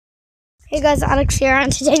Hey guys, Alex here, and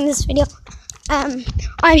today in this video, I'm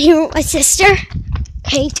here with my sister,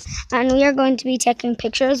 Kate, and we are going to be taking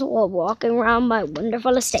pictures while walking around my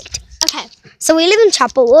wonderful estate. Okay. So we live in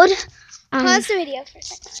Chapelwood. Pause the video for a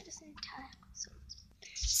second. I just need time.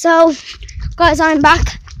 So, guys, I'm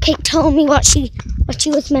back. Kate told me what she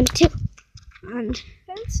was meant to. And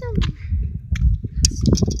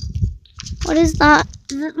what is that?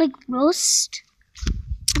 Is it like rust?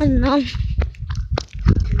 I don't know.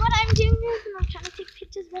 What I'm doing is I'm trying to take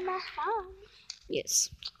pictures with my phone. Yes,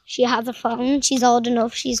 she has a phone. She's old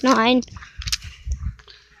enough. She's 9.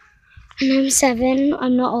 And I'm 7.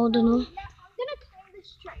 I'm not old enough. Now, I'm gonna turn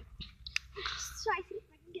this straight. So I see if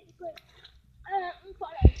I can get a good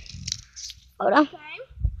photo. Photo? Okay.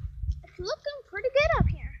 It's looking pretty good up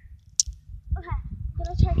here. Okay. I'm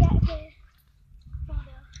gonna try to get a good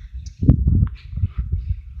photo.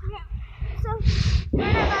 Okay. So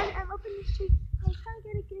right now, guys, I'm up in the street. I'm trying to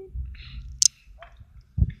get a good.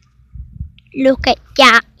 Look at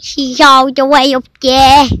that. She's all the way up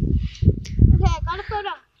there. Okay, I got a photo.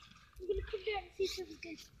 I'm gonna come there and see if it's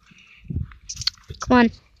good. Come on.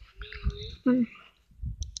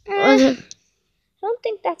 I don't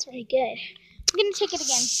think that's very good. I'm gonna take it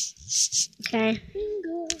again. Okay.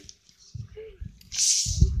 Bingo.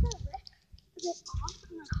 Is it off?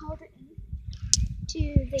 I'm gonna hold it in to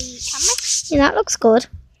the camera. Yeah, that looks good.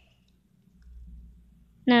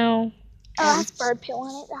 No. Oh, that's bird poo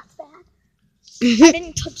on it. That's bad. I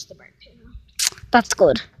didn't touch the bird poo. That's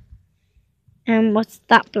good. And what's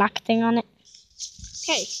that black thing on it?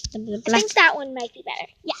 Okay. The I black. think that one might be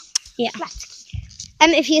better. Yeah. Yeah. Let's keep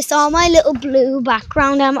it. If you saw my little blue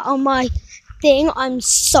background on my thing, I'm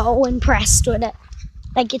so impressed with it.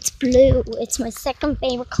 Like, it's blue. It's my second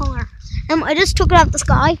favorite color. I just took it out the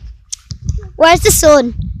sky. Where's the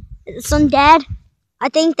sun? Is the sun dead? I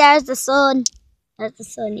think there's the sun. There's the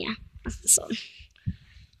sun, yeah. That's the sun.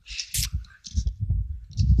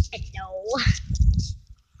 Hello.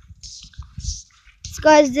 So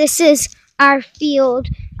guys, this is our field.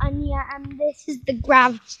 And yeah, this is the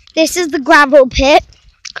gravel pit.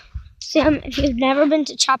 So if you've never been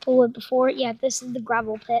to Chapelwood before, yeah, this is the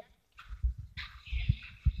gravel pit.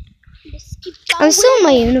 Just keep I'm going. still in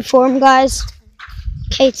my uniform, guys.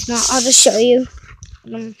 Kate's not. I'll just show you.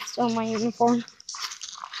 I'm still in my uniform.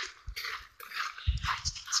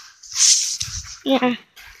 Yeah,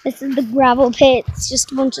 this is the gravel pit. It's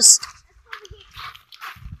just a bunch of stuff.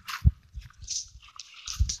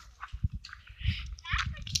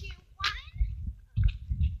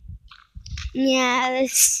 Yeah,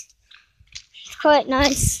 it's quite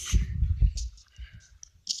nice.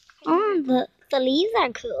 Oh, the leaves are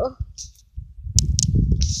cool.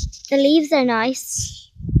 The leaves are nice.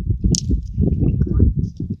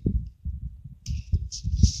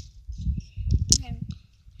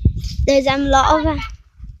 There's a lot of.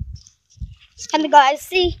 Can the guys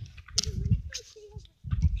see?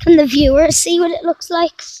 Can the viewers see what it looks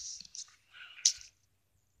like?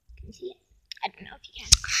 Can you see it? I don't know if you can.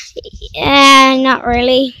 Yeah, not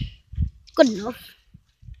really. Good enough.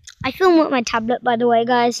 I film with my tablet, by the way,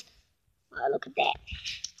 guys. Oh, look at that.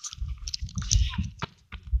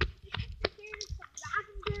 Here's some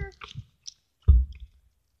lavender.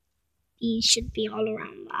 These should be all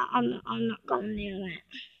around that. I'm not going near that.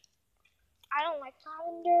 I don't like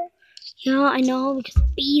lavender. Yeah, I know, because the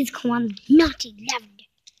bees come on naughty lavender.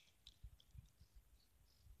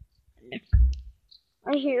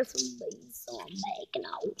 I hear some bees, so I'm backing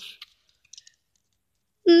out.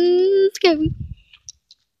 Scary.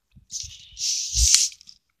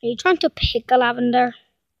 Are you trying to pick a lavender?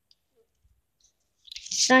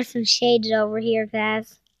 It's nice and shaded over here,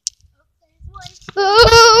 guys.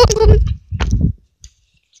 Oh.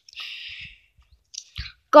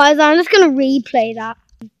 Guys, I'm just going to replay that.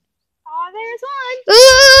 Oh, there's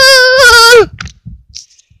one.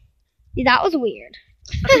 Yeah, that was weird.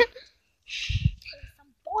 There's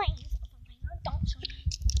some boys over there. Don't show me.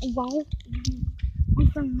 I won't.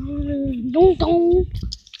 Don't.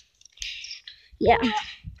 Yeah. I was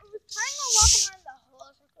trying to walk around the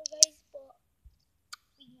whole circle, guys, but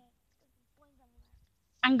we had boys on the left.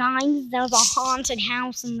 And guys, there's a haunted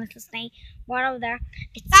house in this thing. Right over there.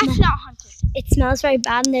 That's not haunted. It smells very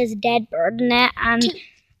bad, and there's a dead bird in it.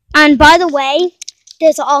 And by the way,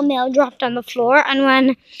 there's all mail dropped on the floor,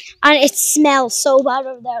 and it smells so bad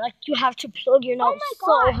over there. Like, you have to plug your nose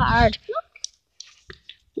so hard. Look.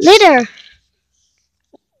 Litter.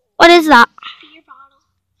 What is that? Beer bottle.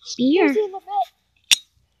 Beer. Here's a little bit.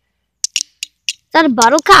 Is that a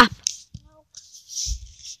bottle cap? Nope.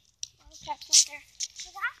 Bottle cap's not there. So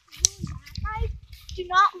that's really bad, guys. Do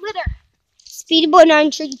not litter. Speedy Boy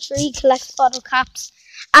 933 collects bottle caps.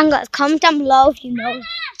 And guys, comment down below if you know.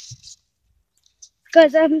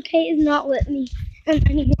 Because Kate is not with me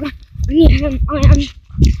anymore. And I am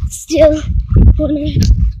still running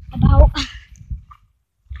about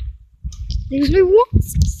these new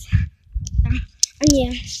wasps. And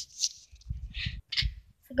yeah.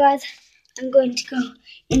 So guys, I'm going to go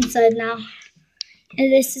inside now.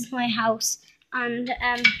 And this is my house. And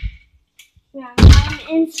yeah, I'm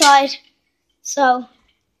inside. So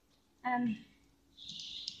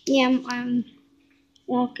yeah, I'm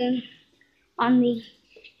walking on the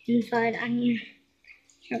inside, and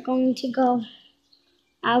you're going to go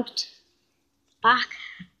out back.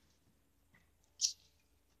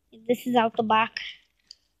 This is out the back.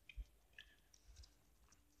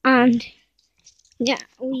 And yeah,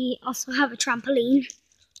 we also have a trampoline.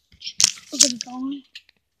 We're gonna go on.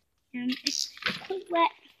 And it's quite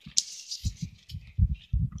wet.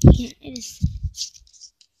 Yeah, it is.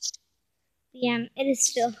 Yeah, it is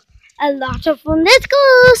still a lot of fun. Let's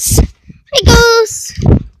go! Hey, Goose!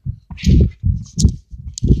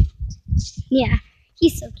 Yeah,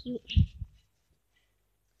 he's so cute.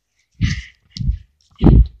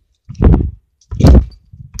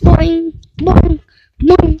 Boing, boing,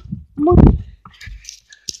 boing, boing.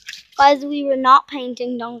 Guys, we were not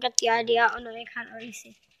painting. Don't get the idea. Oh no, I can't really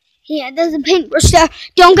see. Yeah, there's a paintbrush there.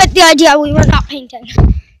 Don't get the idea. We were not painting.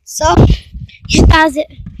 So, that's it.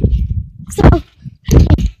 So,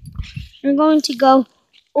 we're going to go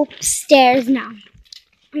upstairs now.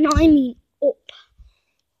 And I mean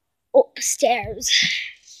upstairs.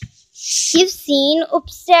 You've seen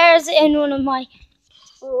upstairs in one of my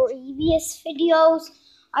previous videos.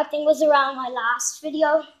 I think it was around my last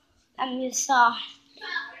video. And you saw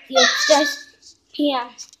the upstairs. Yeah.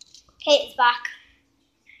 Kate's back.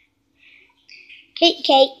 Kate.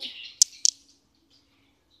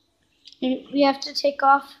 And we have to take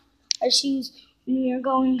off our shoes when we are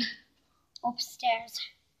going upstairs.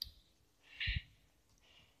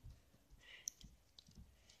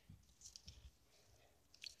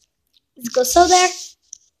 Is Gusso there?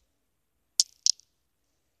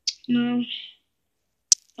 No.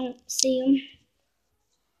 I don't see him.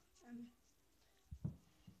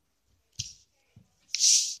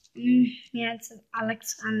 Yeah, it's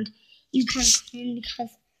Alex, and you can't come in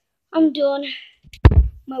because I'm doing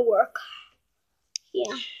my work.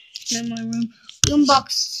 Yeah, in my room. We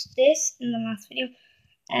unboxed this in the last video.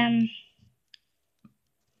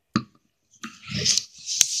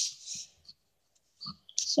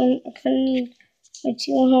 So I kind of need my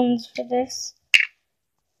 2 hands for this.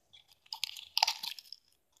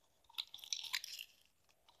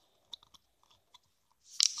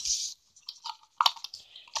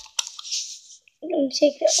 I'm gonna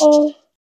take it all